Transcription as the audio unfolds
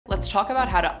let's talk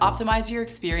about how to optimize your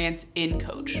experience in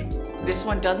coach. This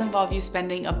one does involve you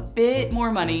spending a bit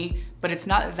more money, but it's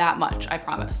not that much, I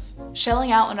promise.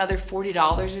 Shelling out another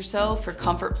 $40 or so for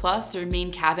Comfort Plus or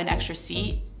main cabin extra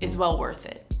seat is well worth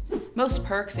it. Most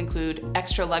perks include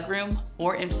extra legroom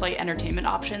or in-flight entertainment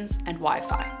options and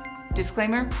Wi-Fi.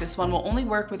 Disclaimer, this one will only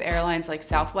work with airlines like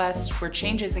Southwest, where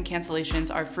changes and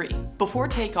cancellations are free. Before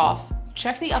takeoff,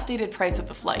 check the updated price of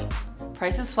the flight.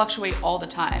 Prices fluctuate all the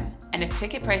time, and if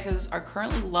ticket prices are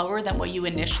currently lower than what you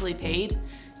initially paid,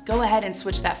 go ahead and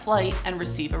switch that flight and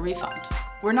receive a refund.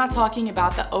 We're not talking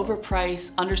about the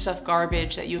overpriced, understuffed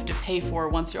garbage that you have to pay for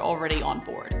once you're already on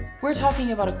board. We're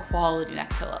talking about a quality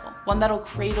neck pillow, one that'll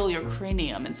cradle your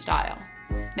cranium in style.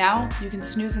 Now, you can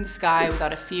snooze in the sky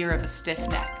without a fear of a stiff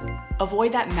neck.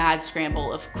 Avoid that mad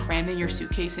scramble of cramming your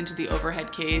suitcase into the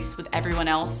overhead case with everyone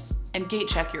else, and gate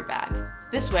check your bag.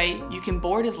 This way, you can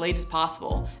board as late as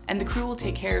possible, and the crew will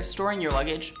take care of storing your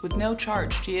luggage with no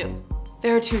charge to you.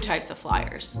 There are two types of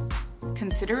flyers: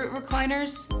 considerate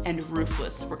recliners and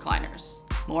roofless recliners.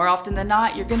 More often than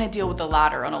not, you're gonna deal with the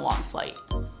latter on a long flight.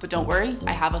 But don't worry,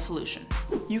 I have a solution.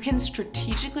 You can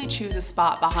strategically choose a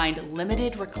spot behind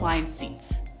limited recline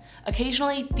seats.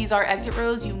 Occasionally, these are exit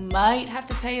rows you might have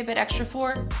to pay a bit extra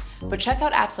for, but check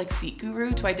out apps like Seat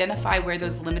Guru to identify where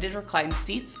those limited recline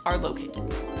seats are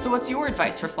located. So what's your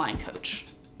advice for flying coach?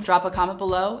 Drop a comment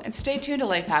below and stay tuned to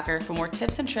Lifehacker for more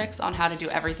tips and tricks on how to do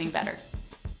everything better.